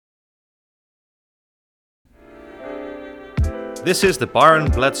This is the Byron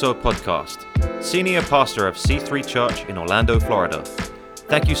Bledsoe Podcast, Senior Pastor of C3 Church in Orlando, Florida.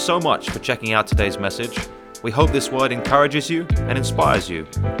 Thank you so much for checking out today's message. We hope this word encourages you and inspires you.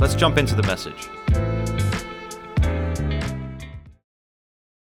 Let's jump into the message.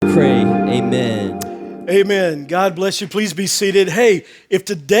 Pray, amen. Amen. God bless you. Please be seated. Hey, if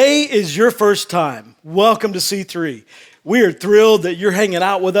today is your first time, welcome to C3. We are thrilled that you're hanging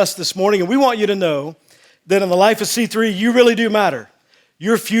out with us this morning, and we want you to know that in the life of C3, you really do matter.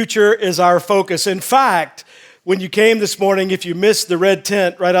 Your future is our focus. In fact, when you came this morning, if you missed the red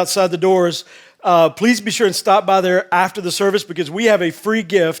tent right outside the doors, please be sure and stop by there after the service because we have a free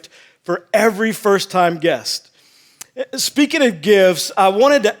gift for every first-time guest. Speaking of gifts, I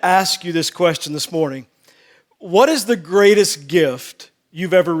wanted to ask you this question this morning. What is the greatest gift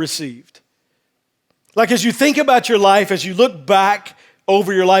you've ever received? Like as you think about your life, as you look back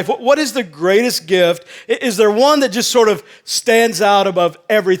over your life, what is the greatest gift? Is there one that just sort of stands out above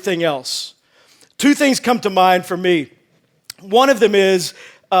everything else? Two things come to mind for me. One of them is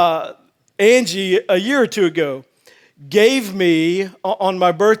Angie, a year or two ago, gave me on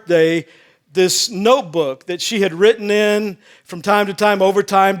my birthday this notebook that she had written in from time to time, over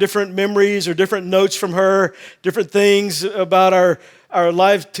time, different memories or different notes from her, different things about our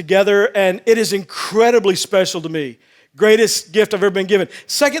life together, and it is incredibly special to me. Greatest gift I've ever been given.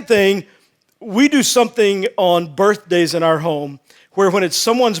 Second thing, we do something on birthdays in our home where when it's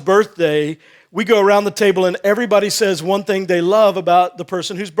someone's birthday, we go around the table and everybody says one thing they love about the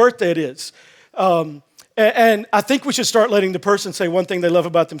person whose birthday it is. And I think we should start letting the person say one thing they love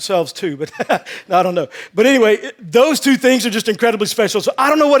about themselves too, but no, I don't know. But anyway, those two things are just incredibly special. So I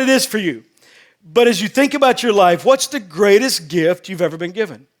don't know what it is for you, but as you think about your life, what's the greatest gift you've ever been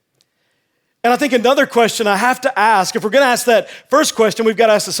given? And I think another question I have to ask, if we're going to ask that first question, we've got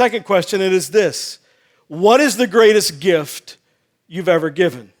to ask the second question. It is this: what is the greatest gift you've ever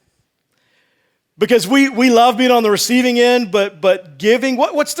given? Because we love being on the receiving end, but giving,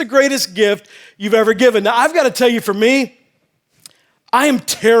 what's the greatest gift you've ever given? Now, I've got to tell you, for me, I am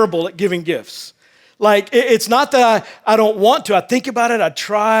terrible at giving gifts. Like, it's not that I don't want to. I think about it, I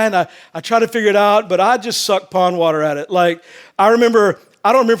try, and I try to figure it out, but I just suck pond water at it. Like, I don't remember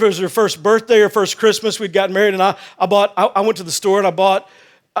if it was her first birthday or first Christmas. We'd gotten married, and I went to the store, and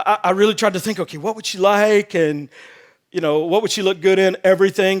I really tried to think, okay, what would she like? And what would she look good in?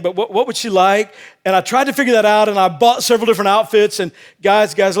 Everything, but what would she like? And I tried to figure that out, and I bought several different outfits. And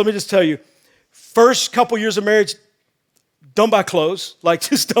guys, let me just tell you, first couple years of marriage, don't buy clothes. Like,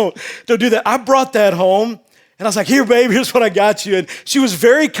 just don't do that. I brought that home, and I was like, here, babe, here's what I got you. And she was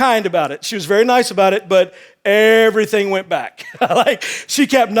very kind about it. She was very nice about it, but everything went back. Like, she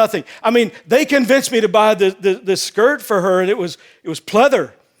kept nothing. I mean, they convinced me to buy the skirt for her, and it was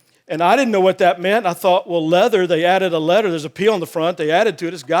pleather. And I didn't know what that meant. I thought, well, leather, they added a letter. There's a P on the front. They added to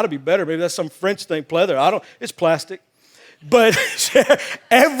it. It's got to be better. Maybe that's some French thing, pleather. It's plastic. But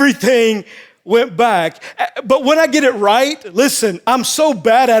everything went back. But when I get it right, listen, I'm so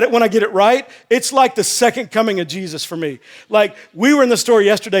bad at it when I get it right, it's like the second coming of Jesus for me. Like, we were in the store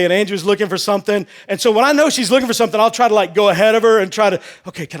yesterday and Andrew's looking for something. And so when I know she's looking for something, I'll try to go ahead of her and try to,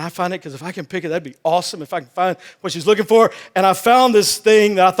 okay, can I find it? Because if I can pick it, that'd be awesome if I can find what she's looking for. And I found this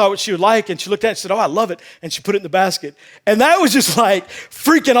thing that I thought what she would like, and she looked at it and said, oh, I love it. And she put it in the basket. And that was just like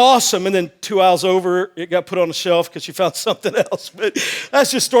freaking awesome. And then 2 aisles over, it got put on the shelf because she found something else. But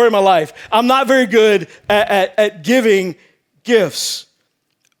that's just the story of my life. I'm not very good at giving gifts.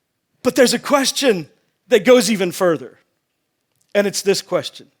 But there's a question that goes even further. And it's this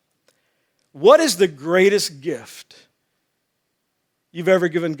question: what is the greatest gift you've ever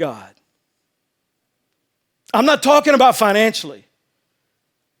given God? I'm not talking about financially.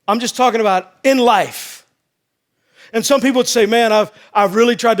 I'm just talking about in life. And some people would say, man, I've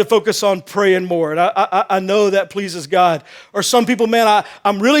really tried to focus on praying more, and I know that pleases God. Or some people, man,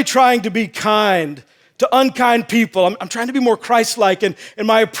 I'm really trying to be kind to unkind people. I'm trying to be more Christ-like in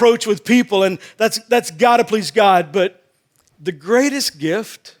my approach with people, and that's got to please God. But the greatest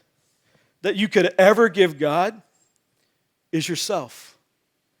gift that you could ever give God is yourself.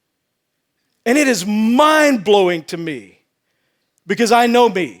 And it is mind-blowing to me, because I know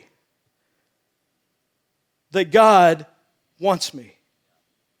me, that God wants me,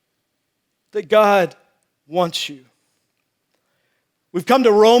 that God wants you. We've come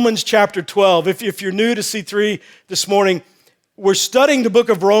to Romans chapter 12. If you're new to C3 this morning, we're studying the book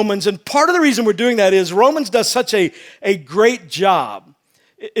of Romans, and part of the reason we're doing that is Romans does such a great job.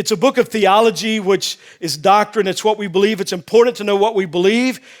 It's a book of theology, which is doctrine. It's what we believe. It's important to know what we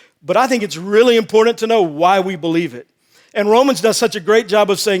believe, but I think it's really important to know why we believe it. And Romans does such a great job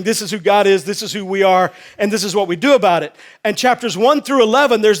of saying this is who God is, this is who we are, and this is what we do about it. And chapters 1 through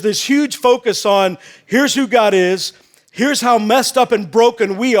 11, there's this huge focus on here's who God is, here's how messed up and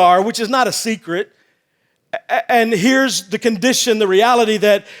broken we are, which is not a secret. And here's the condition, the reality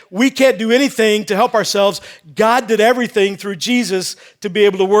that we can't do anything to help ourselves. God did everything through Jesus to be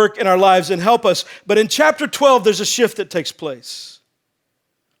able to work in our lives and help us. But in chapter 12, there's a shift that takes place.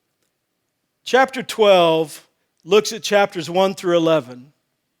 Chapter 12 looks at chapters 1 through 11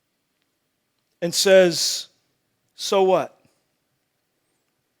 and says, so what?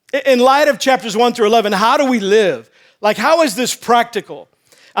 In light of chapters 1 through 11, how do we live? Like, how is this practical?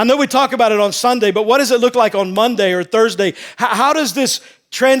 I know we talk about it on Sunday, but what does it look like on Monday or Thursday? How does this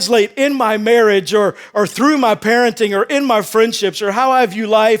translate in my marriage or through my parenting or in my friendships or how I view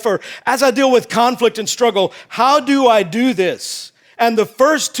life or as I deal with conflict and struggle? How do I do this? And the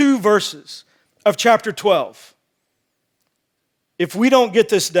first 2 verses of chapter 12, if we don't get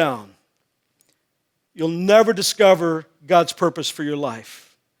this down, you'll never discover God's purpose for your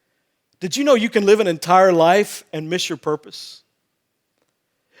life. Did you know you can live an entire life and miss your purpose?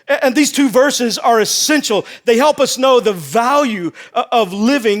 And these 2 verses are essential. They help us know the value of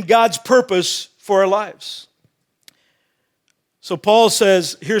living God's purpose for our lives. So Paul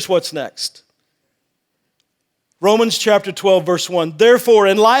says, here's what's next. Romans chapter 12, verse 1. Therefore,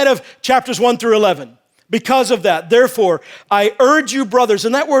 in light of chapters 1 through 11, because of that, therefore, I urge you, brothers,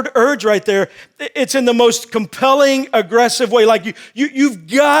 and that word urge right there, it's in the most compelling, aggressive way. Like you've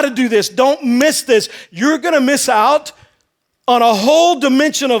got to do this. Don't miss this. You're going to miss out on a whole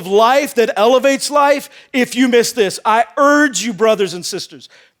dimension of life that elevates life if you miss this. I urge you, brothers and sisters.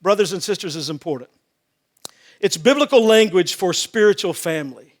 Brothers and sisters is important. It's biblical language for spiritual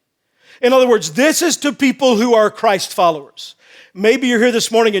family. In other words, this is to people who are Christ followers. Maybe you're here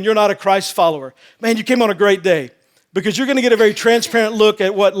this morning and you're not a Christ follower. Man, you came on a great day because you're going to get a very transparent look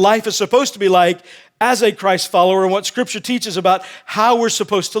at what life is supposed to be like as a Christ follower and what Scripture teaches about how we're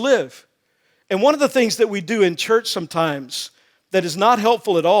supposed to live. And one of the things that we do in church sometimes that is not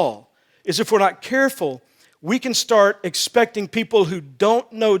helpful at all is if we're not careful, we can start expecting people who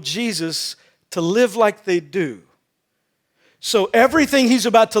don't know Jesus to live like they do. So everything he's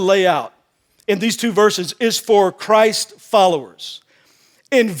about to lay out in these 2 verses is for Christ followers.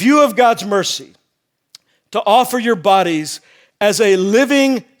 In view of God's mercy, to offer your bodies as a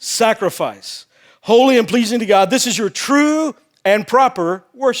living sacrifice, holy and pleasing to God. This is your true and proper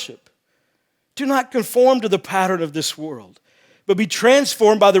worship. Do not conform to the pattern of this world, but be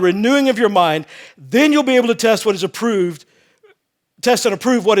transformed by the renewing of your mind. Then you'll be able to test and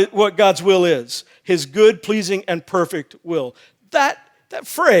approve what God's will is, his good, pleasing, and perfect will. That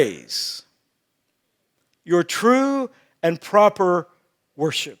phrase, your true and proper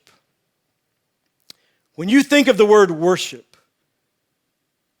worship. When you think of the word worship,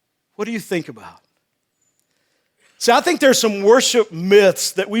 what do you think about? See, I think there's some worship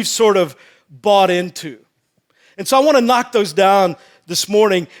myths that we've sort of bought into. And so I want to knock those down this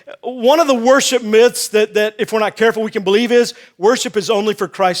morning. One of the worship myths that if we're not careful we can believe is worship is only for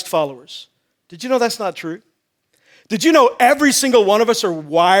Christ followers. Did you know that's not true? Did you know every single one of us are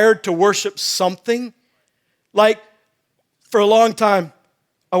wired to worship something? Like, for a long time,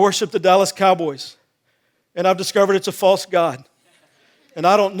 I worshiped the Dallas Cowboys, and I've discovered it's a false god. And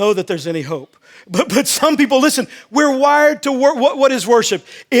I don't know that there's any hope. But some people, listen, we're wired to work. What is worship?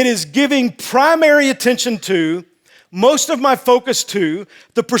 It is giving primary attention to, most of my focus to,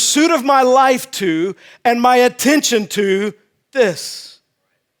 the pursuit of my life to, and my attention to this.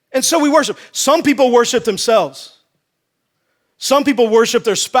 And so we worship. Some people worship themselves. Some people worship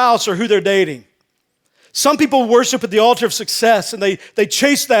their spouse or who they're dating. Some people worship at the altar of success, and they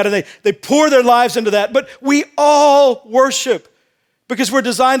chase that, and they pour their lives into that. But we all worship because we're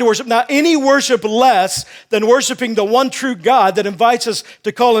designed to worship. Now, any worship less than worshiping the one true God that invites us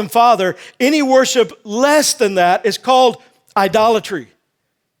to call him Father, any worship less than that is called idolatry,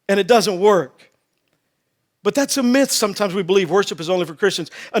 and it doesn't work. But that's a myth. Sometimes we believe worship is only for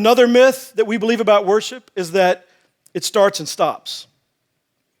Christians. Another myth that we believe about worship is that it starts and stops.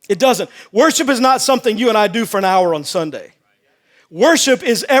 It doesn't. Worship is not something you and I do for an hour on Sunday. Worship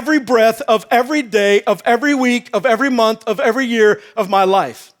is every breath of every day, of every week, of every month, of every year of my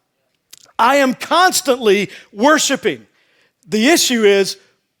life. I am constantly worshiping. The issue is,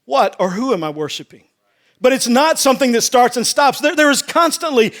 what or who am I worshiping? But it's not something that starts and stops. There is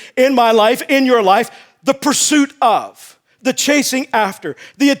constantly in my life, in your life, the pursuit of, the chasing after,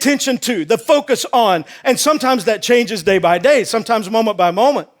 the attention to, the focus on. And sometimes that changes day by day, sometimes moment by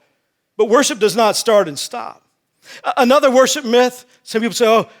moment. But worship does not start and stop. Another worship myth, some people say,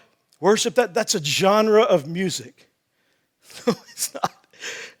 oh, worship, that's a genre of music. It's not.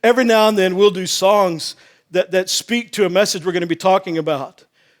 Every now and then we'll do songs that speak to a message we're going to be talking about,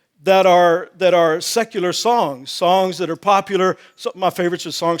 that are secular songs that are popular. Some of my favorites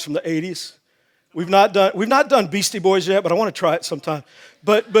are songs from the 80s. We've not done Beastie Boys yet, but I want to try it sometime.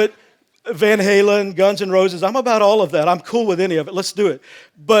 But Van Halen, Guns N' Roses, I'm about all of that. I'm cool with any of it. Let's do it.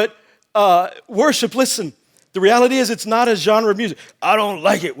 But worship, listen, the reality is it's not a genre of music. I don't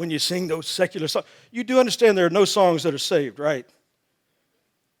like it when you sing those secular songs. You do understand there are no songs that are saved, right?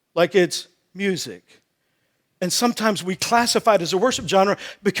 Like it's music. And sometimes we classify it as a worship genre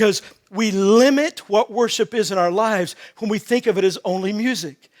because we limit what worship is in our lives when we think of it as only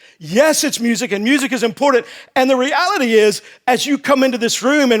music. Yes, it's music, and music is important. And the reality is, as you come into this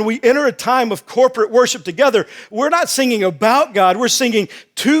room and we enter a time of corporate worship together, we're not singing about God, we're singing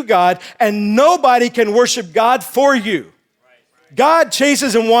to God, and nobody can worship God for you. God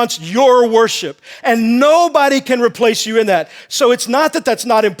chases and wants your worship, and nobody can replace you in that. So it's not that that's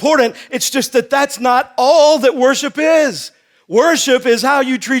not important, it's just that that's not all that worship is. Worship is how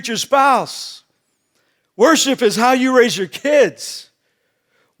you treat your spouse. Worship is how you raise your kids.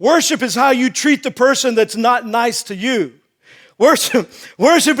 Worship is how you treat the person that's not nice to you. Worship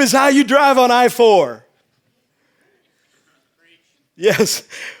is how you drive on I-4. Yes,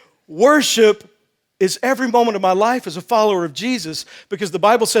 worship is every moment of my life as a follower of Jesus, because the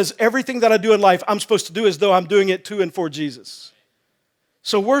Bible says everything that I do in life, I'm supposed to do as though I'm doing it to and for Jesus.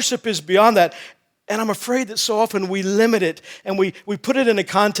 So worship is beyond that. And I'm afraid that so often we limit it and we put it in a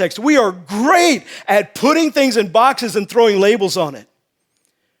context. We are great at putting things in boxes and throwing labels on it.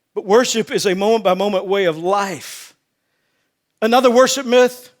 But worship is a moment-by-moment way of life. Another worship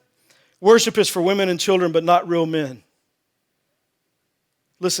myth, worship is for women and children, but not real men.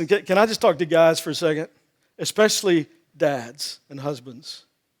 Listen, can I just talk to guys for a second? Especially dads and husbands.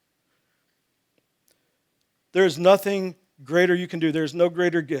 There's nothing greater you can do. There's no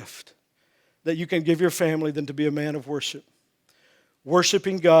greater gift that you can give your family than to be a man of worship.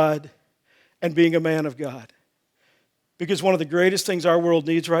 Worshiping God and being a man of God. Because one of the greatest things our world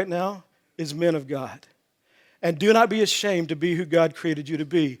needs right now is men of God. And do not be ashamed to be who God created you to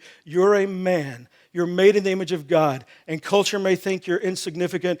be. You're a man. You're made in the image of God. And culture may think you're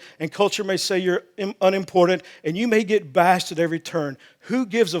insignificant, and culture may say you're unimportant, and you may get bashed at every turn. Who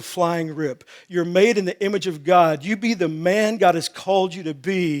gives a flying rip? You're made in the image of God. You be the man God has called you to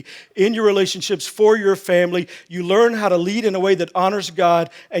be in your relationships, for your family. You learn how to lead in a way that honors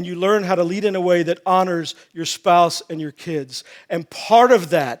God, and you learn how to lead in a way that honors your spouse and your kids. And part of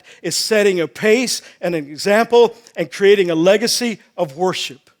that is setting a pace and an example and creating a legacy of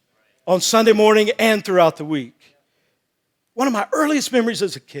worship on Sunday morning and throughout the week. One of my earliest memories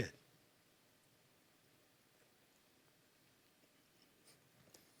as a kid.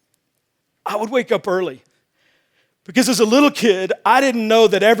 I would wake up early because as a little kid, I didn't know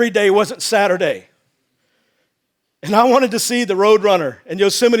that every day wasn't Saturday. And I wanted to see the Roadrunner and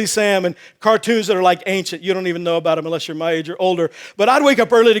Yosemite Sam and cartoons that are like ancient. You don't even know about them unless you're my age or older. But I'd wake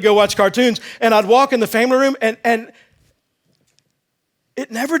up early to go watch cartoons, and I'd walk in the family room, and it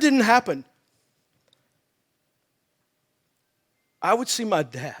never didn't happen. I would see my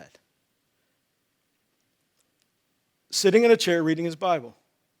dad sitting in a chair reading his Bible.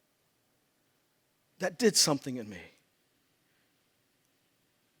 That did something in me.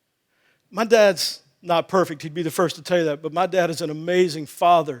 My dad's not perfect. He'd be the first to tell you that. But my dad is an amazing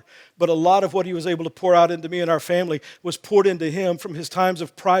father. But a lot of what he was able to pour out into me and our family was poured into him from his times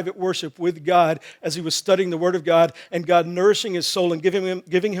of private worship with God as he was studying the Word of God, and God nourishing his soul and giving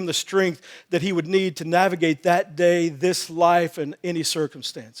him the strength that he would need to navigate that day, this life, and any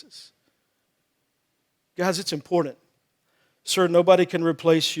circumstances. Guys, it's important. Sir, nobody can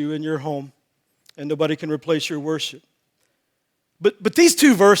replace you in your home, and nobody can replace your worship. But these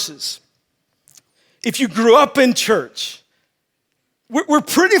two verses, if you grew up in church, we're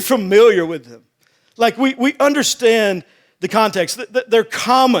pretty familiar with them. Like we understand the context. They're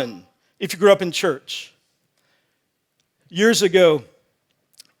common if you grew up in church. Years ago,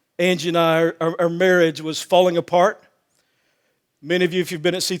 Angie and I, our marriage was falling apart. Many of you, if you've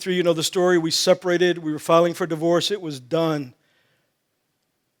been at C3, you know the story. We separated. We were filing for divorce. It was done.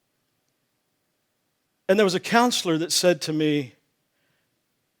 And there was a counselor that said to me,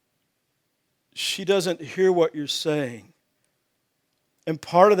 she doesn't hear what you're saying. And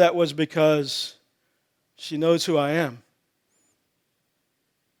part of that was because she knows who I am.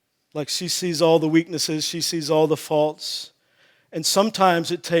 Like she sees all the weaknesses, she sees all the faults. And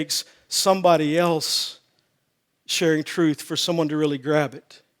sometimes it takes somebody else sharing truth for someone to really grab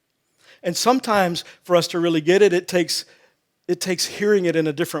it. And sometimes for us to really get it, it takes hearing it in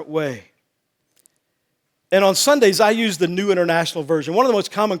a different way. And on Sundays, I use the New International Version. One of the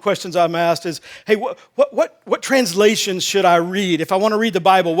most common questions I'm asked is, hey, what translations should I read? If I want to read the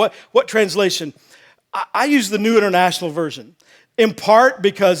Bible, what translation? I use the New International Version, in part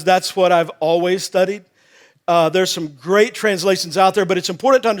because that's what I've always studied. There's some great translations out there, but it's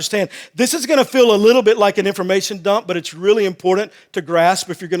important to understand this is going to feel a little bit like an information dump, but it's really important to grasp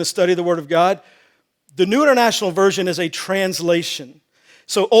if you're going to study the Word of God. The New International Version is a translation.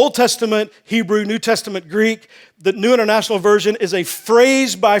 So Old Testament Hebrew, New Testament Greek, the New International Version is a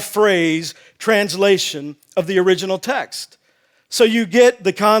phrase-by-phrase translation of the original text. So you get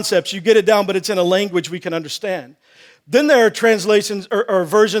the concepts, you get it down, but it's in a language we can understand. Then there are translations or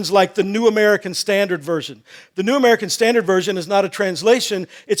versions like the New American Standard Version. The New American Standard Version is not a translation,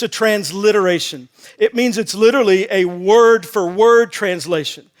 it's a transliteration. It means it's literally a word-for-word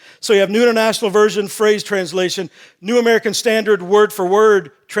translation. So you have New International Version, phrase translation, New American Standard,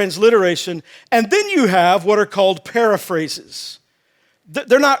 word-for-word transliteration, and then you have what are called paraphrases.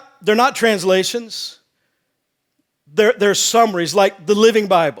 They're not translations. They're summaries, like the Living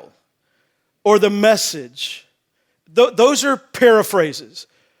Bible or the Message. Those are paraphrases.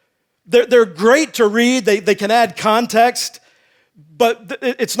 They're great to read. They can add context, but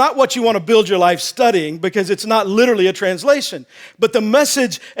it's not what you want to build your life studying because it's not literally a translation. But the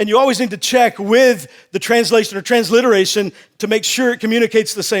Message, and you always need to check with the translation or transliteration to make sure it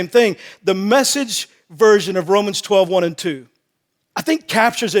communicates the same thing. The Message version of Romans 12, 1 and 2, I think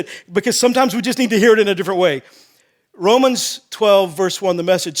captures it because sometimes we just need to hear it in a different way. Romans 12, verse 1, the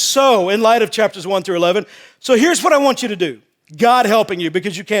Message. So, in light of chapters 1 through 11, so here's what I want you to do. God helping you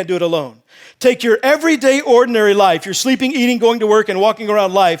because you can't do it alone. Take your everyday, ordinary life, your sleeping, eating, going to work, and walking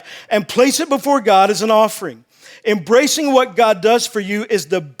around life, and place it before God as an offering. Embracing what God does for you is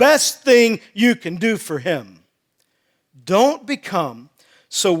the best thing you can do for Him. Don't become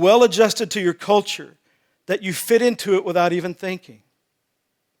so well adjusted to your culture that you fit into it without even thinking.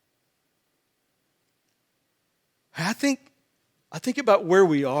 I think about where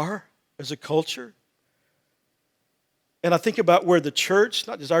we are as a culture. And I think about where the church,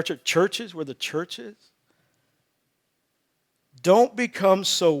 not just our church, churches, where the church is. Don't become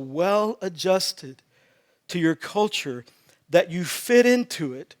so well adjusted to your culture that you fit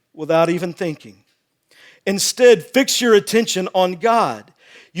into it without even thinking. Instead, fix your attention on God.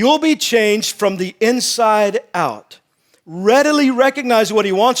 You'll be changed from the inside out. Readily recognize what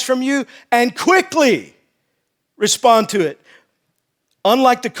He wants from you and quickly respond to it.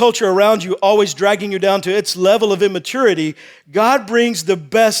 Unlike the culture around you, always dragging you down to its level of immaturity, God brings the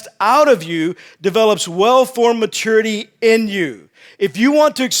best out of you, develops well-formed maturity in you. If you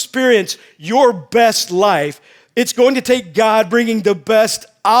want to experience your best life, it's going to take God bringing the best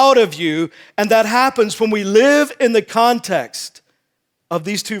out of you, and that happens when we live in the context of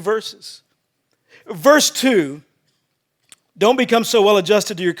these two verses. Verse 2, don't become so well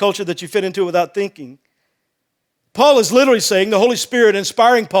adjusted to your culture that you fit into it without thinking. Paul is literally saying, the Holy Spirit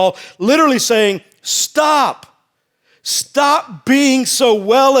inspiring Paul, literally saying, stop. Stop being so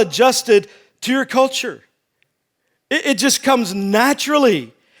well adjusted to your culture. It just comes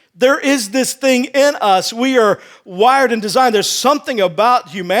naturally. There is this thing in us. We are wired and designed. There's something about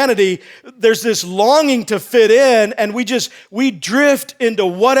humanity. There's this longing to fit in, and we drift into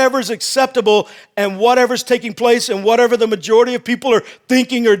whatever's acceptable and whatever's taking place and whatever the majority of people are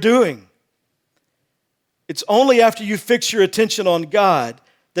thinking or doing. It's only after you fix your attention on God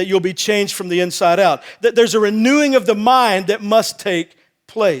that you'll be changed from the inside out. That there's a renewing of the mind that must take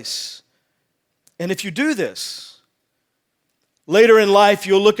place. And if you do this, later in life,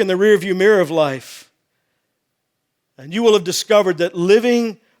 you'll look in the rearview mirror of life, and you will have discovered that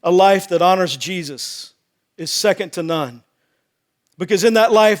living a life that honors Jesus is second to none. Because in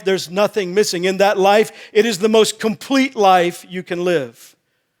that life, there's nothing missing. In that life, it is the most complete life you can live.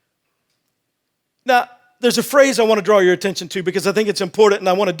 Now, there's a phrase I want to draw your attention to because I think it's important, and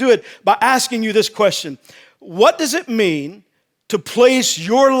I want to do it by asking you this question. What does it mean to place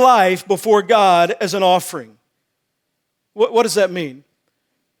your life before God as an offering? What does that mean?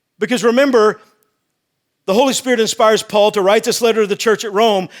 Because remember, the Holy Spirit inspires Paul to write this letter to the church at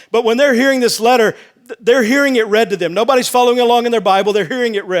Rome, but when they're hearing this letter, they're hearing it read to them. Nobody's following along in their Bible, they're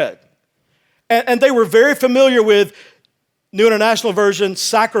hearing it read. And they were very familiar with New International Version,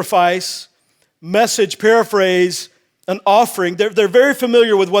 sacrifice, Message, paraphrase, an offering. They're very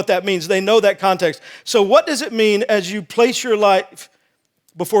familiar with what that means. They know that context. So what does it mean as you place your life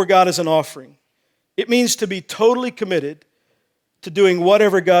before God as an offering? It means to be totally committed to doing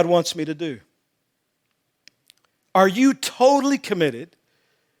whatever God wants me to do. Are you totally committed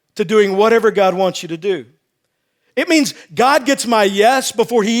to doing whatever God wants you to do? It means God gets my yes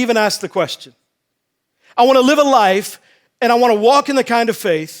before He even asks the question. I want to live a life and I want to walk in the kind of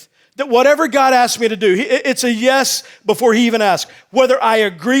faith that whatever God asks me to do, it's a yes before he even asks. Whether I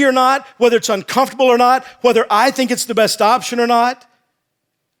agree or not, whether it's uncomfortable or not, whether I think it's the best option or not,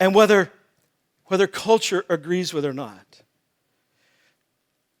 and whether culture agrees with or not.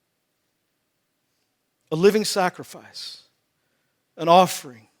 A living sacrifice, an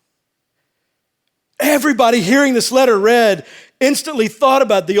offering. Everybody hearing this letter read instantly thought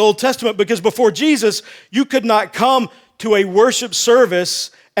about the Old Testament, because before Jesus, you could not come to a worship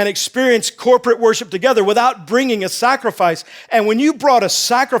service and experience corporate worship together without bringing a sacrifice. And when you brought a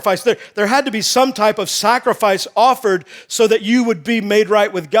sacrifice, there had to be some type of sacrifice offered so that you would be made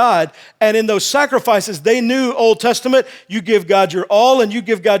right with God. And in those sacrifices, they knew, Old Testament, you give God your all and you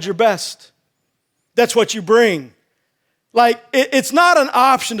give God your best. That's what you bring. Like, it's not an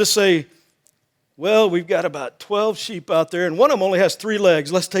option to say, well, we've got about 12 sheep out there and one of them only has 3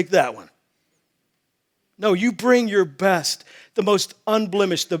 legs. Let's take that one. No, you bring your best, the most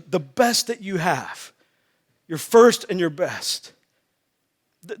unblemished, the best that you have, your first and your best.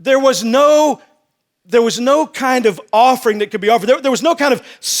 There was no kind of offering that could be offered. There was no kind of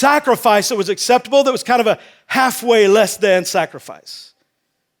sacrifice that was acceptable, that was kind of a halfway less than sacrifice.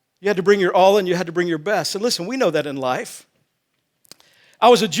 You had to bring your all and you had to bring your best. And listen, we know that in life. I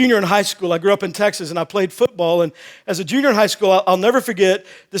was a junior in high school. I grew up in Texas and I played football. And as a junior in high school, I'll never forget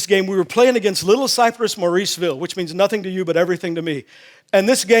this game. We were playing against Little Cypress, Mauriceville, which means nothing to you but everything to me. And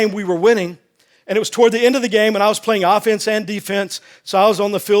this game we were winning. And it was toward the end of the game and I was playing offense and defense. So I was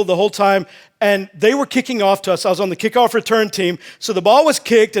on the field the whole time. And they were kicking off to us. I was on the kickoff return team. So the ball was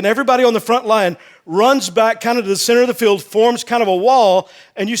kicked and everybody on the front line runs back kind of to the center of the field, forms kind of a wall,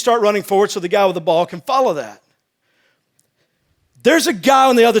 and you start running forward so the guy with the ball can follow that. There's a guy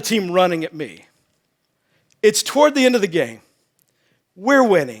on the other team running at me. It's toward the end of the game. We're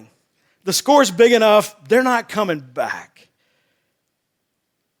winning. The score's big enough. They're not coming back.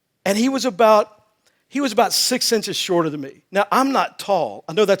 And he was about 6 inches shorter than me. Now, I'm not tall.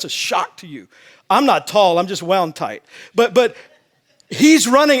 I know that's a shock to you. I'm not tall. I'm just wound tight. But he's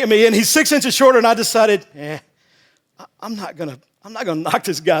running at me, and he's 6 inches shorter, and I decided, I'm not gonna knock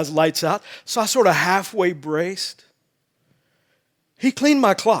this guy's lights out. So I sort of halfway braced. He cleaned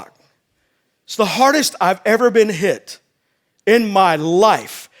my clock. It's the hardest I've ever been hit in my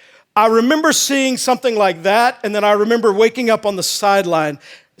life. I remember seeing something like that, and then I remember waking up on the sideline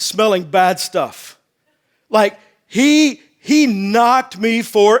smelling bad stuff. Like, he knocked me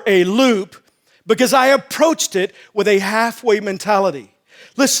for a loop because I approached it with a halfway mentality.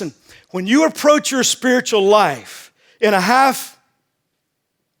 Listen, when you approach your spiritual life in a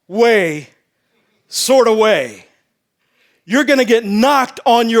halfway sort of way, you're going to get knocked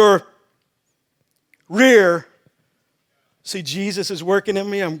on your rear. See, Jesus is working in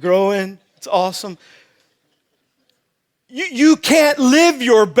me. I'm growing. It's awesome. You can't live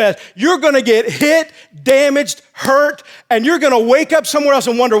your best. You're going to get hit, damaged, hurt, and you're going to wake up somewhere else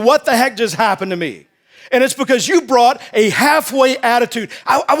and wonder what the heck just happened to me. And it's because you brought a halfway attitude.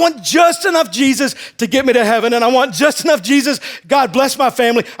 I want just enough Jesus to get me to heaven, and I want just enough Jesus, God bless my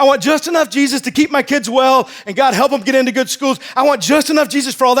family. I want just enough Jesus to keep my kids well, and God help them get into good schools. I want just enough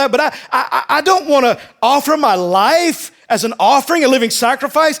Jesus for all that, but I don't want to offer my life as an offering, a living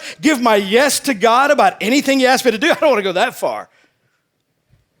sacrifice, give my yes to God about anything He asks me to do. I don't want to go that far.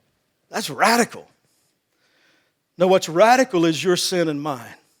 That's radical. No, what's radical is your sin and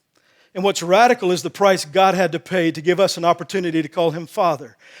mine. And what's radical is the price God had to pay to give us an opportunity to call Him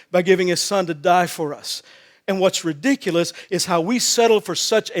Father by giving His Son to die for us. And what's ridiculous is how we settle for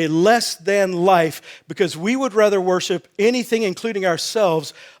such a less than life because we would rather worship anything, including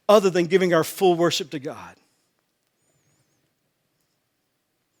ourselves, other than giving our full worship to God.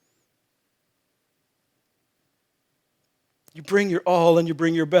 You bring your all and you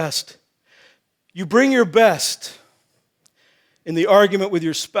bring your best. You bring your best in the argument with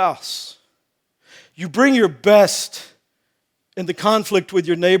your spouse. You bring your best in the conflict with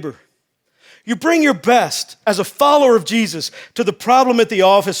your neighbor. You bring your best as a follower of Jesus to the problem at the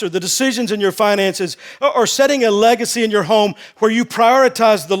office or the decisions in your finances or setting a legacy in your home where you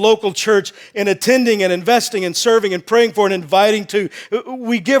prioritize the local church in attending and investing and serving and praying for and inviting to.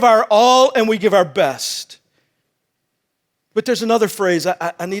 We give our all and we give our best. But there's another phrase.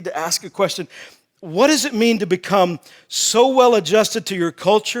 I need to ask a question. What does it mean to become so well adjusted to your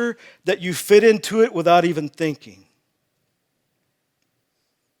culture that you fit into it without even thinking?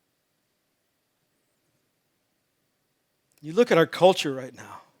 You look at our culture right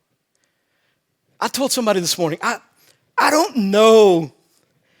now. I told somebody this morning, I don't know.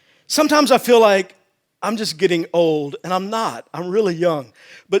 Sometimes I feel like I'm just getting old, and I'm not. I'm really young.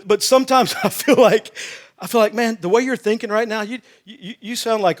 But sometimes I feel like, man, the way you're thinking right now, you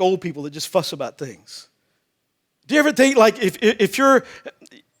sound like old people that just fuss about things. Do you ever think, like, if you're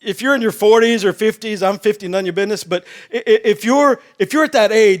in your 40s or 50s, I'm 50, none of your business, but if you're at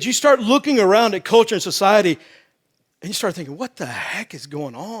that age, you start looking around at culture and society, and you start thinking, what the heck is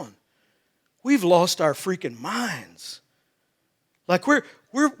going on? We've lost our freaking minds. Like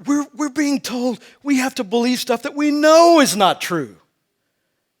we're being told we have to believe stuff that we know is not true.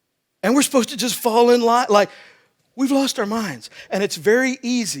 And we're supposed to just fall in line. Like, we've lost our minds. And it's very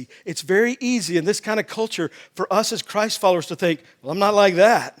easy in this kind of culture for us as Christ followers to think, well, I'm not like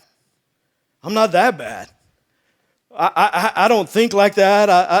that. I'm not that bad. I don't think like that.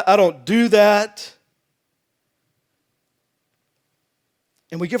 I don't do that.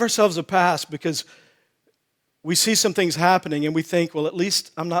 And we give ourselves a pass because we see some things happening and we think, well, at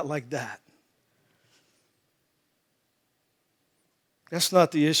least I'm not like that. That's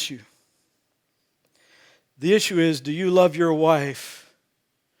not the issue. The issue is, do you love your wife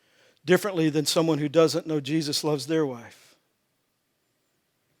differently than someone who doesn't know Jesus loves their wife?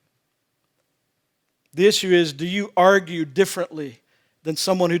 The issue is, do you argue differently than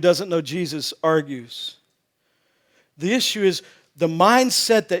someone who doesn't know Jesus argues? The issue is the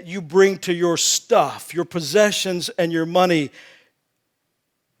mindset that you bring to your stuff, your possessions, and your money.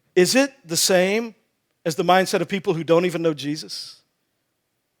 Is it the same as the mindset of people who don't even know Jesus?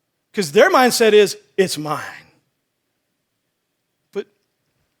 Because their mindset is, it's mine. But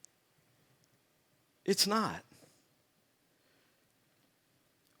it's not.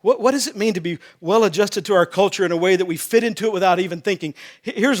 What does it mean to be well adjusted to our culture in a way that we fit into it without even thinking?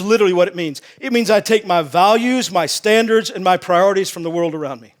 Here's literally what it means. It means I take my values, my standards, and my priorities from the world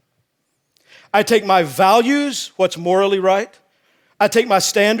around me. I take my values, what's morally right. I take my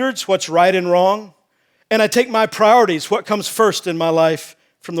standards, what's right and wrong. And I take my priorities, what comes first in my life,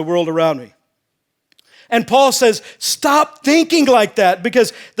 from the world around me. And Paul says, stop thinking like that,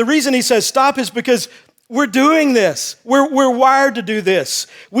 because the reason he says stop is because we're doing this. We're wired to do this.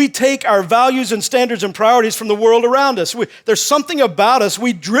 We take our values and standards and priorities from the world around us. There's something about us.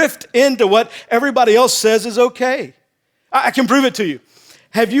 We drift into what everybody else says is okay. I can prove it to you.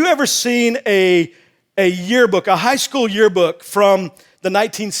 Have you ever seen a yearbook, a high school yearbook from the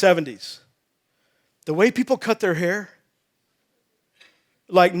 1970s? The way people cut their hair,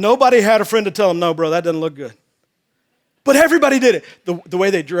 like nobody had a friend to tell them, no, bro, that doesn't look good. But everybody did it. The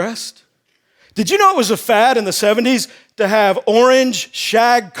way they dressed. Did you know it was a fad in the 70s to have orange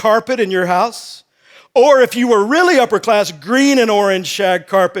shag carpet in your house? Or if you were really upper class, green and orange shag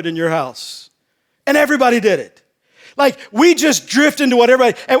carpet in your house. And everybody did it. Like, we just drift into what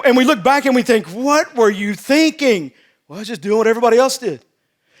everybody, and we look back and we think, what were you thinking? Well, I was just doing what everybody else did.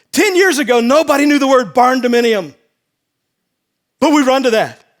 10 years ago, nobody knew the word barn dominium. But we run to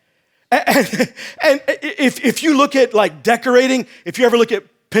that. And if you look at like decorating, if you ever look at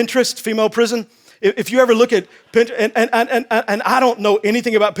Pinterest, female prison, if you ever look at Pinterest, and I don't know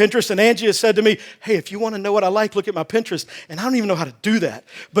anything about Pinterest, and Angie has said to me, hey, if you want to know what I like, look at my Pinterest. And I don't even know how to do that.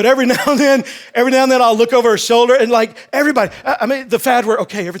 But every now and then I'll look over her shoulder and like everybody, I mean, the fad where,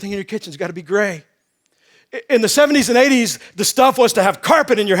 okay, everything in your kitchen's got to be gray. In the 70s and 80s, the stuff was to have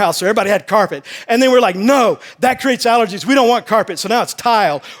carpet in your house, so everybody had carpet. And then we're like, no, that creates allergies. We don't want carpet. So now it's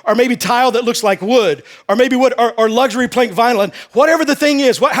tile, or maybe tile that looks like wood, or maybe wood, or luxury plank vinyl. And whatever the thing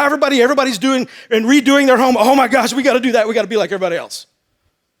is, how everybody's doing and redoing their home, oh my gosh, we got to do that. We got to be like everybody else.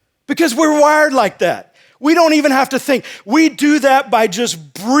 Because we're wired like that. We don't even have to think. We do that by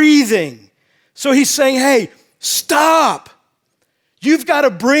just breathing. So he's saying, hey, stop. You've got to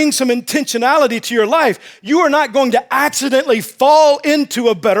bring some intentionality to your life. You are not going to accidentally fall into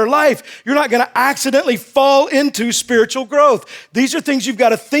a better life. You're not going to accidentally fall into spiritual growth. These are things you've got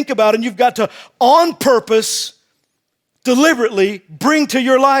to think about, and you've got to, on purpose, deliberately bring to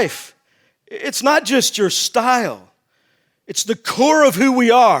your life. It's not just your style. It's the core of who we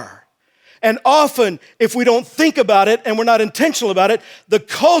are. And often, if we don't think about it and we're not intentional about it, the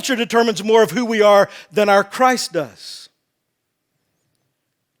culture determines more of who we are than our Christ does.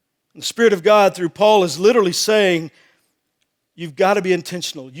 The Spirit of God through Paul is literally saying, you've got to be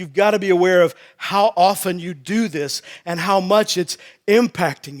intentional. You've got to be aware of how often you do this and how much it's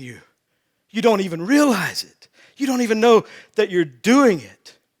impacting you. You don't even realize it. You don't even know that you're doing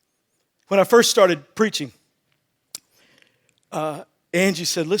it. When I first started preaching, Angie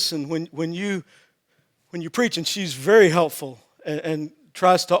said, listen, when you preach, and she's very helpful and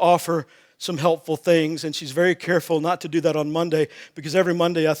tries to offer some helpful things, and she's very careful not to do that on Monday, because every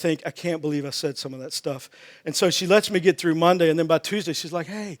Monday I think, I can't believe I said some of that stuff. And so she lets me get through Monday, and then by Tuesday she's like,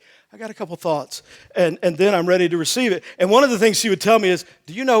 hey, I got a couple thoughts, and then I'm ready to receive it. And one of the things she would tell me is,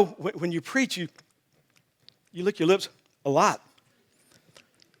 do you know when you preach, you lick your lips a lot?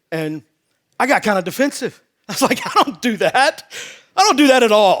 And I got kind of defensive. I was like, I don't do that. I don't do that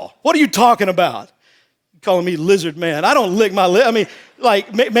at all. What are you talking about? You're calling me lizard man. I don't lick my lip. I mean,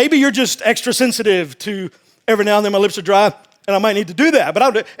 like, maybe you're just extra sensitive to every now and then my lips are dry, and I might need to do that. But I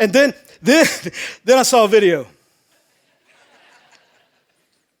don't. And then I saw a video.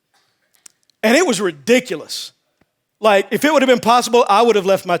 And it was ridiculous. Like, if it would have been possible, I would have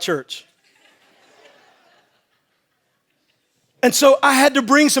left my church. And so I had to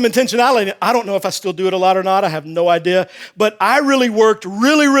bring some intentionality. I don't know if I still do it a lot or not. I have no idea. But I really worked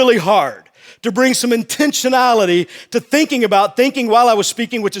really, really hard to bring some intentionality to thinking while I was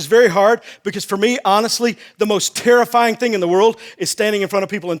speaking, which is very hard, because for me, honestly, the most terrifying thing in the world is standing in front of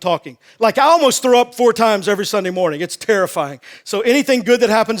people and talking. Like, I almost throw up 4 times every Sunday morning. It's terrifying. So anything good that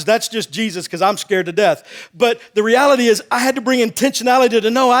happens, that's just Jesus, because I'm scared to death. But the reality is, I had to bring intentionality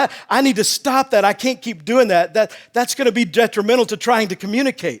to know I need to stop that. I can't keep doing that. That's going to be detrimental to trying to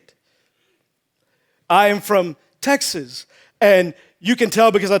communicate. I am from Texas, and you can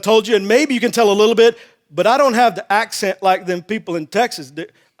tell because I told you, and maybe you can tell a little bit, but I don't have the accent like them people in Texas do,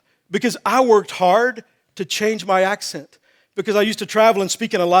 because I worked hard to change my accent, because I used to travel and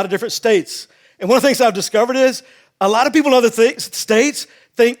speak in a lot of different states. And one of the things I've discovered is a lot of people in other states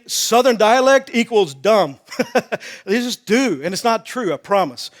think Southern dialect equals dumb. They just do, and it's not true, I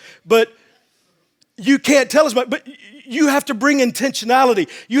promise. But you can't tell as much, but you have to bring intentionality.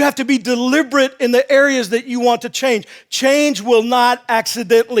 You have to be deliberate in the areas that you want to change. Change will not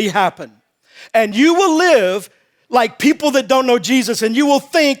accidentally happen. And you will live like people that don't know Jesus, and you will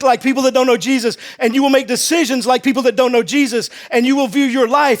think like people that don't know Jesus, and you will make decisions like people that don't know Jesus, and you will view your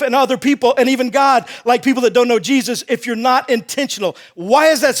life and other people and even God like people that don't know Jesus if you're not intentional. Why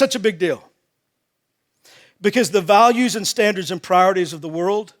is that such a big deal? Because the values and standards and priorities of the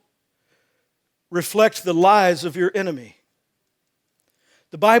world reflect the lies of your enemy.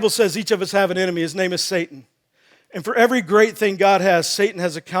 The Bible says each of us have an enemy. His name is Satan. And for every great thing God has, Satan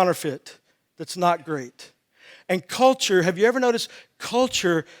has a counterfeit that's not great. And culture, have you ever noticed,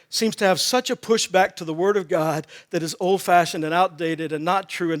 culture seems to have such a pushback to the Word of God that is old-fashioned and outdated and not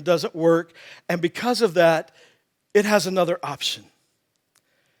true and doesn't work. And because of that, it has another option.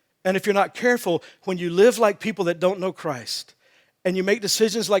 And if you're not careful, when you live like people that don't know Christ, and you make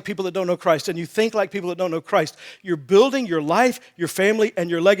decisions like people that don't know Christ, and you think like people that don't know Christ, you're building your life, your family, and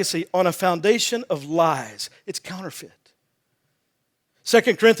your legacy on a foundation of lies. It's counterfeit.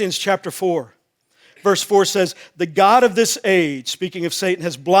 2 Corinthians chapter 4, verse 4 says, "The God of this age," speaking of Satan,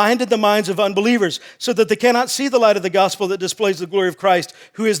 "has blinded the minds of unbelievers so that they cannot see the light of the gospel that displays the glory of Christ,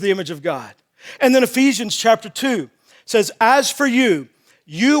 who is the image of God." And then Ephesians chapter 2 says, "As for you,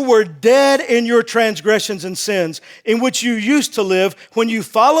 you were dead in your transgressions and sins, in which you used to live when you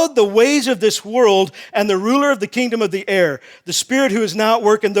followed the ways of this world and the ruler of the kingdom of the air, the spirit who is now at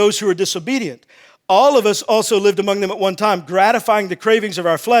work in those who are disobedient. All of us also lived among them at one time, gratifying the cravings of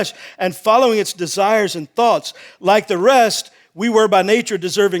our flesh and following its desires and thoughts. Like the rest, we were by nature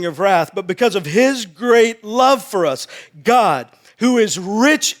deserving of wrath, but because of his great love for us, God, who is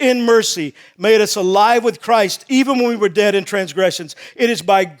rich in mercy, made us alive with Christ, even when we were dead in transgressions. It is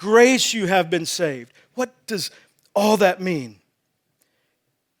by grace you have been saved." What does all that mean?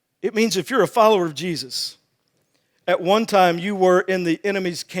 It means if you're a follower of Jesus, at one time you were in the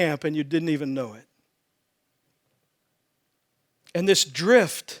enemy's camp and you didn't even know it. And this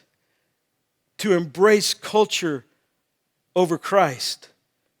drift to embrace culture over Christ,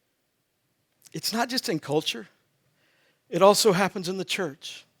 it's not just in culture. It also happens in the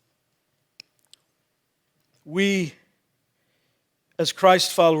church. We, as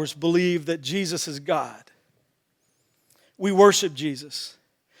Christ followers, believe that Jesus is God. We worship Jesus.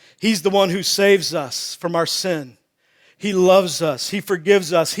 He's the one who saves us from our sin. He loves us. He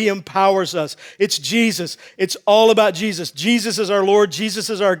forgives us. He empowers us. It's Jesus. It's all about Jesus. Jesus is our Lord. Jesus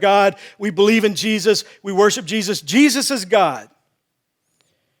is our God. We believe in Jesus. We worship Jesus. Jesus is God.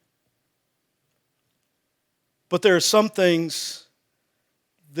 But there are some things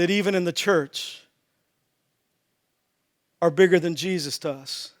that even in the church are bigger than Jesus to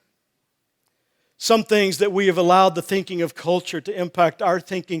us. Some things that we have allowed the thinking of culture to impact our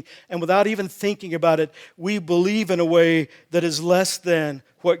thinking, and without even thinking about it, we believe in a way that is less than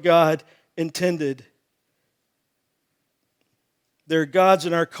what God intended. There are gods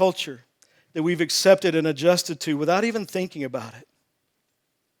in our culture that we've accepted and adjusted to without even thinking about it.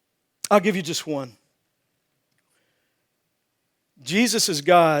 I'll give you just one. Jesus is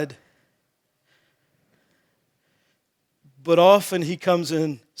God, but often he comes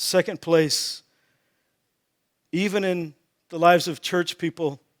in second place, even in the lives of church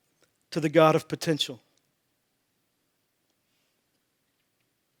people, to the God of potential.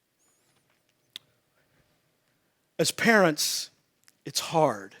 As parents, it's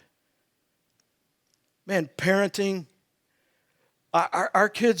hard. Man, parenting, our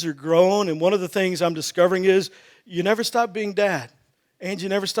kids are grown, and one of the things I'm discovering is you never stop being dad, and you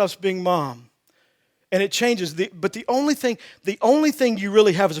never stops being mom. And it changes. But the only thing you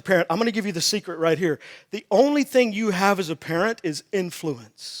really have as a parent, I'm going to give you the secret right here. The only thing you have as a parent is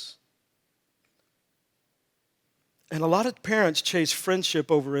influence. And a lot of parents chase friendship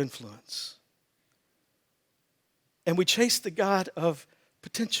over influence. And we chase the God of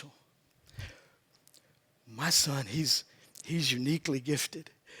potential. My son, he's uniquely gifted.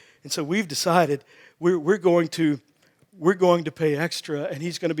 And so we've decided we're going to pay extra, and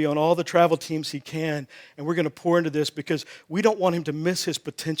he's going to be on all the travel teams he can, and we're going to pour into this because we don't want him to miss his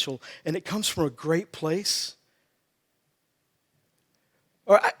potential. And it comes from a great place.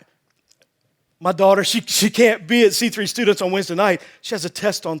 My daughter, she can't be at C3 Students on Wednesday night. She has a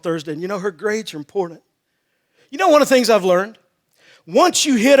test on Thursday, and her grades are important. One of the things I've learned, once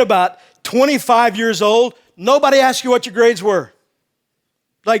you hit about 25 years old, nobody asks you what your grades were.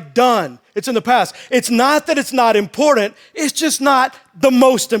 Like, done. It's in the past. It's not that it's not important. It's just not the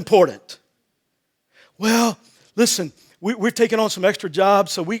most important. Well, listen, we're taking on some extra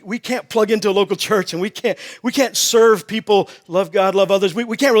jobs, so we can't plug into a local church, and we can't serve people, love God, love others.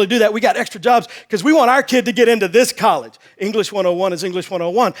 We can't really do that. We got extra jobs because we want our kid to get into this college. English 101 is English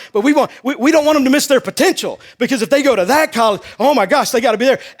 101. But we don't want them to miss their potential, because if they go to that college, oh my gosh, they got to be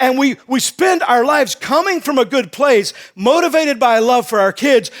there. And we spend our lives coming from a good place, motivated by a love for our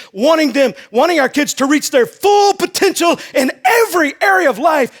kids, wanting our kids to reach their full potential in every area of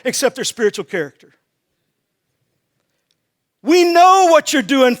life except their spiritual character. We know what you're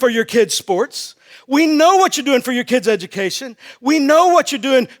doing for your kids' sports. We know what you're doing for your kids' education. We know what you're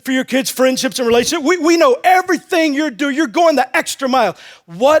doing for your kids' friendships and relationships. We know everything you're doing. You're going the extra mile.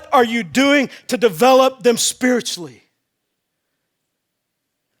 What are you doing to develop them spiritually?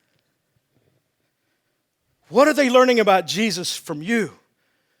 What are they learning about Jesus from you?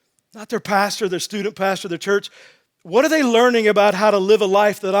 Not their pastor, their student pastor, their church. What are they learning about how to live a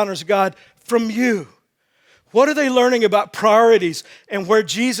life that honors God from you? What are they learning about priorities and where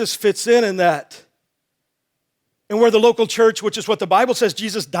Jesus fits in that? And where the local church, which is what the Bible says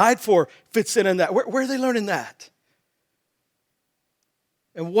Jesus died for, fits in that? Where are they learning that?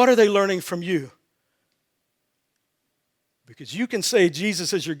 And what are they learning from you? Because you can say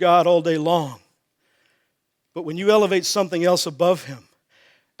Jesus is your God all day long, but when you elevate something else above him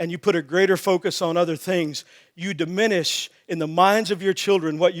and you put a greater focus on other things, you diminish in the minds of your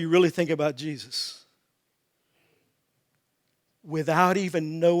children what you really think about Jesus, without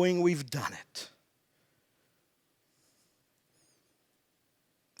even knowing we've done it.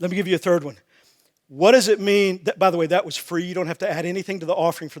 Let me give you a third one. What does it mean? By the way, that was free. You don't have to add anything to the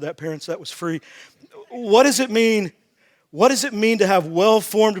offering for that, parents. That was free. What does it mean? What does it mean to have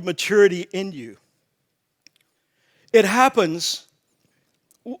well-formed maturity in you? It happens.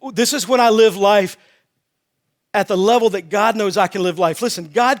 This is when I live life at the level that God knows I can live life. Listen,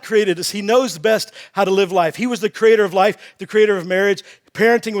 God created us. He knows best how to live life. He was the creator of life, the creator of marriage.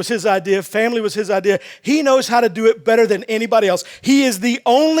 Parenting was his idea. Family was his idea. He knows how to do it better than anybody else. He is the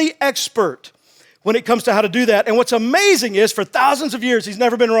only expert when it comes to how to do that. And what's amazing is, for thousands of years, he's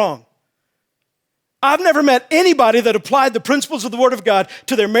never been wrong. I've never met anybody that applied the principles of the Word of God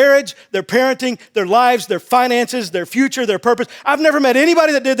to their marriage, their parenting, their lives, their finances, their future, their purpose. I've never met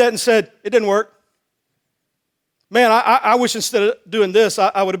anybody that did that and said, it didn't work. Man, I wish instead of doing this,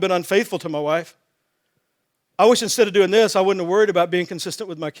 I would have been unfaithful to my wife. I wish instead of doing this, I wouldn't have worried about being consistent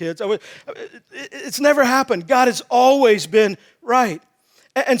with my kids. It's never happened. God has always been right.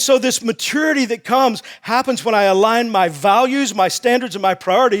 And so this maturity that comes happens when I align my values, my standards, and my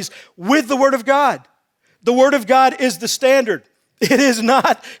priorities with the Word of God. The Word of God is the standard. It is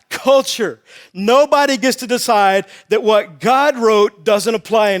not culture. Nobody gets to decide that what God wrote doesn't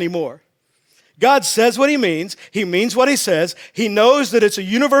apply anymore. God says what he means what he says. He knows that it's a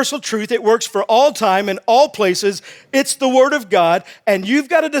universal truth. It works for all time and all places. It's the Word of God, and you've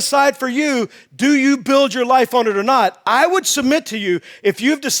got to decide for you, do you build your life on it or not? I would submit to you, if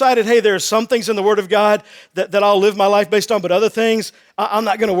you've decided, hey, there are some things in the Word of God that I'll live my life based on, but other things, I'm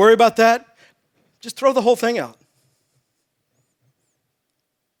not going to worry about that, just throw the whole thing out.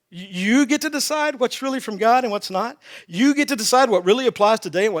 You get to decide what's really from God and what's not. You get to decide what really applies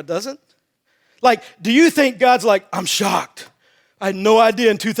today and what doesn't. Like, do you think God's like, I'm shocked. I had no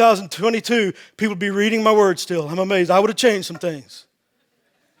idea in 2022 people would be reading my word still. I'm amazed. I would have changed some things.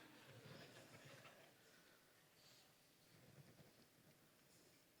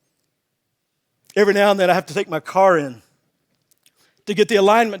 Every now and then I have to take my car in to get the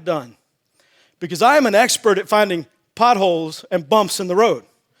alignment done because I am an expert at finding potholes and bumps in the road.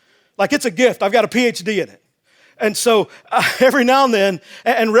 Like it's a gift. I've got a PhD in it. And so every now and then,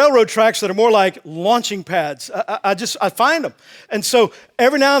 and railroad tracks that are more like launching pads, I find them. And so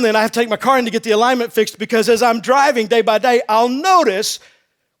every now and then I have to take my car in to get the alignment fixed because as I'm driving day by day, I'll notice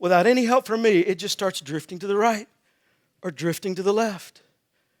without any help from me, it just starts drifting to the right or drifting to the left.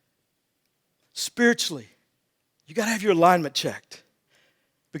 Spiritually, you got to have your alignment checked.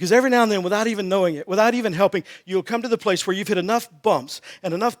 Because every now and then, without even knowing it, without even helping, you'll come to the place where you've hit enough bumps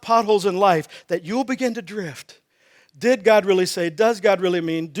and enough potholes in life that you'll begin to drift. Did God really say? Does God really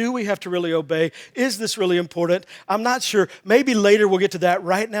mean? Do we have to really obey? Is this really important? I'm not sure. Maybe later we'll get to that.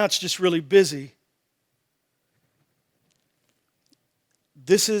 Right now it's just really busy.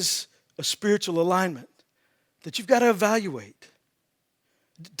 This is a spiritual alignment that you've got to evaluate.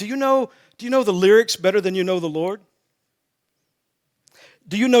 Do you know the lyrics better than you know the Lord?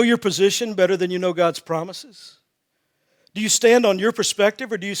 Do you know your position better than you know God's promises? Do you stand on your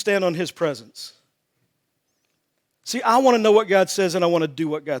perspective or do you stand on His presence? See, I want to know what God says and I want to do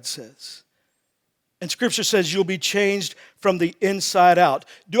what God says. And Scripture says you'll be changed from the inside out.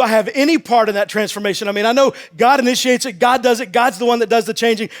 Do I have any part in that transformation? I mean, I know God initiates it, God does it, God's the one that does the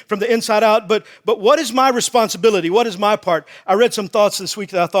changing from the inside out, but what is my responsibility? What is my part? I read some thoughts this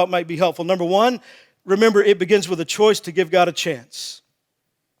week that I thought might be helpful. Number one, remember it begins with a choice to give God a chance.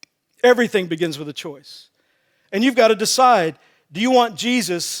 Everything begins with a choice. And you've got to decide, do you want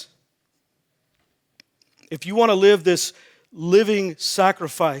Jesus? If you want to live this living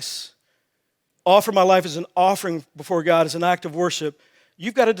sacrifice, offer my life as an offering before God, as an act of worship,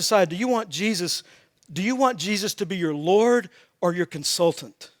 you've got to decide, do you want Jesus to be your Lord or your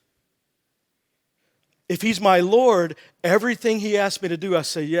consultant? If He's my Lord, everything He asks me to do, I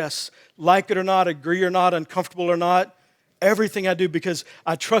say yes. Like it or not, agree or not, uncomfortable or not, everything I do because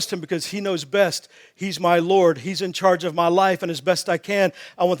I trust Him because He knows best. He's my Lord. He's in charge of my life, and as best I can,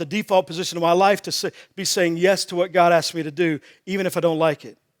 I want the default position of my life to be saying yes to what God asks me to do, even if I don't like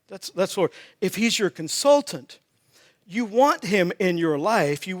it. That's Lord. If He's your consultant, you want Him in your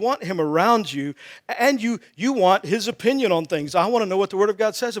life, you want Him around you, and you want His opinion on things. I want to know what the Word of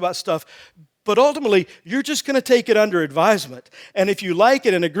God says about stuff. But ultimately, you're just going to take it under advisement. And if you like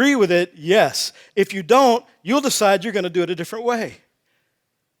it and agree with it, yes. If you don't, you'll decide you're going to do it a different way.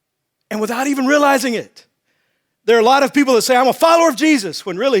 And without even realizing it. There are a lot of people that say, I'm a follower of Jesus,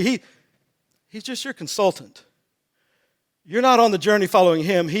 when really He's just your consultant. You're not on the journey following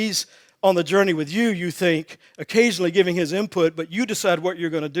Him. He's on the journey with you, you think, occasionally giving His input, but you decide what you're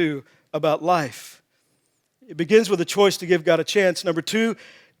going to do about life. It begins with a choice to give God a chance. Number two,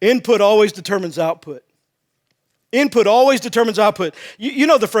 input always determines output. Input always determines output. You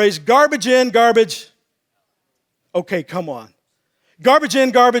know the phrase, garbage in, garbage. Okay, come on. Garbage in,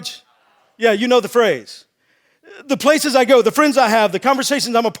 garbage. Yeah, you know the phrase. The places I go, the friends I have, the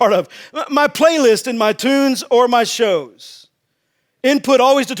conversations I'm a part of, my playlist and my tunes or my shows. Input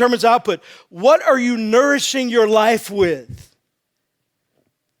always determines output. What are you nourishing your life with?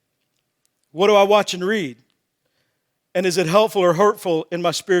 What do I watch and read? And is it helpful or hurtful in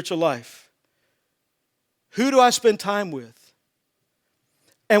my spiritual life? Who do I spend time with?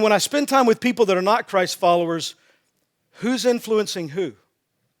 And when I spend time with people that are not Christ followers, who's influencing who?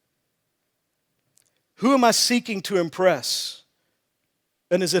 Who am I seeking to impress?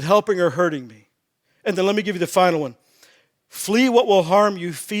 And is it helping or hurting me? And then let me give you the final one. Flee what will harm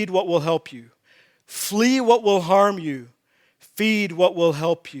you, feed what will help you. Flee what will harm you, feed what will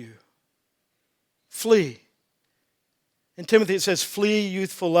help you. Flee. In Timothy it says, flee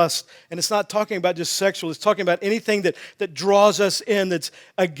youthful lust. And it's not talking about just sexual. It's talking about anything that draws us in, that's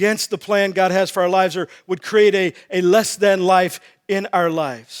against the plan God has for our lives or would create a less than life in our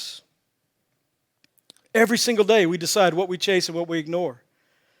lives. Every single day we decide what we chase and what we ignore.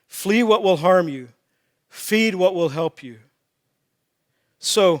 Flee what will harm you. Feed what will help you.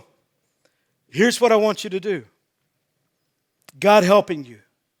 So, here's what I want you to do. God helping you.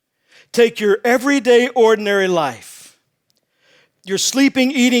 Take your everyday, ordinary life, your sleeping,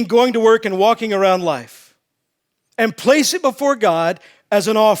 eating, going to work, and walking around life, and place it before God as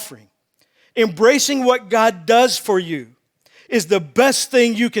an offering. Embracing what God does for you is the best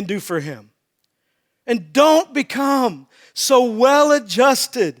thing you can do for Him. And don't become so well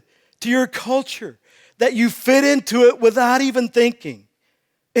adjusted to your culture that you fit into it without even thinking.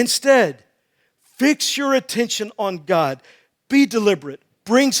 Instead, fix your attention on God. Be deliberate.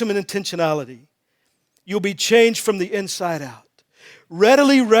 Bring some intentionality. You'll be changed from the inside out.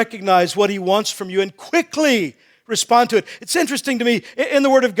 Readily recognize what He wants from you and quickly respond to it. It's interesting to me, in the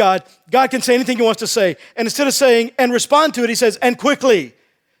Word of God, God can say anything He wants to say. And instead of saying, and respond to it, He says, and quickly.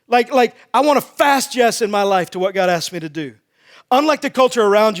 Like I want a fast yes in my life to what God asked me to do. Unlike the culture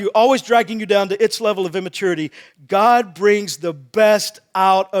around you, always dragging you down to its level of immaturity, God brings the best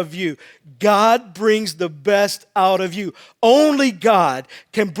out of you. God brings the best out of you. Only God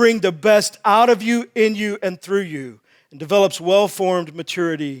can bring the best out of you, in you, and through you, and develops well-formed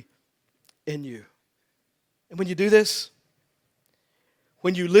maturity in you. And when you do this,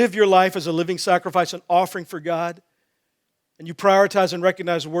 when you live your life as a living sacrifice, an offering for God, and you prioritize and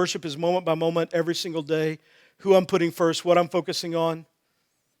recognize worship as moment by moment every single day, who I'm putting first, what I'm focusing on.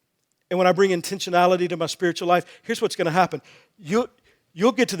 And when I bring intentionality to my spiritual life, here's what's going to happen. You'll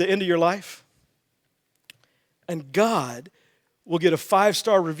get to the end of your life, and God will get a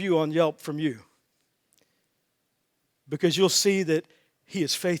 5-star review on Yelp from you, because you'll see that He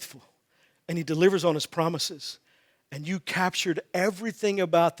is faithful and He delivers on His promises. And you captured everything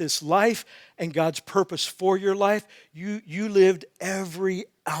about this life and God's purpose for your life. You lived every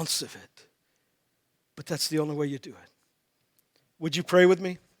ounce of it. But that's the only way you do it. Would you pray with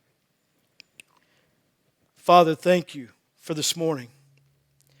me? Father, thank you for this morning.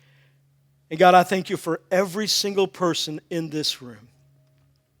 And God, I thank you for every single person in this room.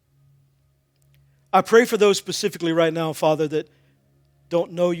 I pray for those specifically right now, Father, that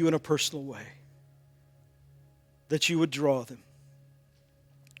don't know you in a personal way, that you would draw them.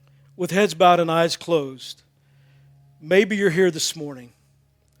 With heads bowed and eyes closed, maybe you're here this morning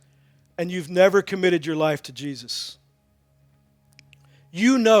and you've never committed your life to Jesus.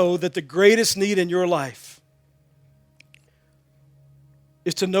 You know that the greatest need in your life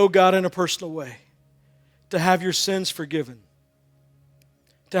is to know God in a personal way, to have your sins forgiven,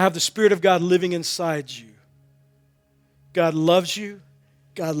 to have the Spirit of God living inside you. God loves you,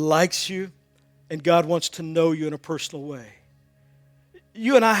 God likes you, and God wants to know you in a personal way.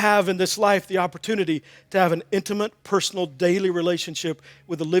 You and I have in this life the opportunity to have an intimate, personal, daily relationship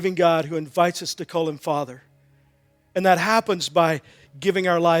with the living God who invites us to call Him Father. And that happens by giving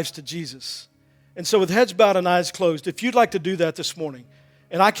our lives to Jesus. And so with heads bowed and eyes closed, if you'd like to do that this morning,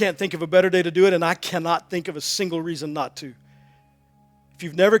 and I can't think of a better day to do it, and I cannot think of a single reason not to. If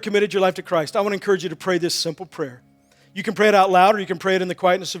you've never committed your life to Christ, I want to encourage you to pray this simple prayer. You can pray it out loud, or you can pray it in the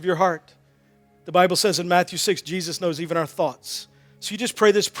quietness of your heart. The Bible says in Matthew 6, Jesus knows even our thoughts. So you just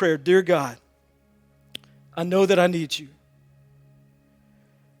pray this prayer. Dear God, I know that I need you.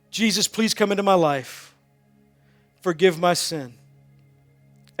 Jesus, please come into my life. Forgive my sin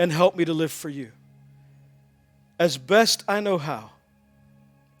and help me to live for you. As best I know how,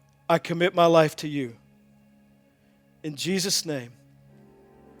 I commit my life to you. In Jesus' name,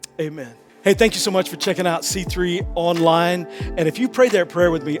 amen. Hey, thank you so much for checking out C3 online. And if you prayed that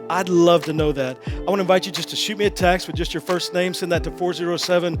prayer with me, I'd love to know that. I want to invite you just to shoot me a text with just your first name. Send that to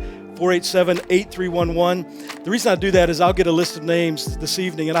 407-487-8311. The reason I do that is I'll get a list of names this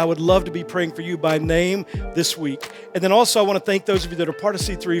evening, and I would love to be praying for you by name this week. And then also I want to thank those of you that are part of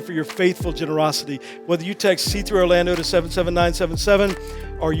C3 for your faithful generosity. Whether you text C3 Orlando to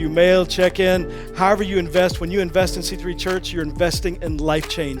 77977 or you mail, check in, however you invest, when you invest in C3 Church, you're investing in life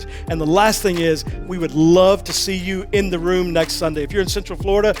change. And the last thing is, we would love to see you in the room next Sunday. If you're in Central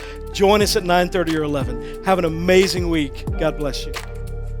Florida, join us at 9:30 or 11. Have an amazing week. God bless you.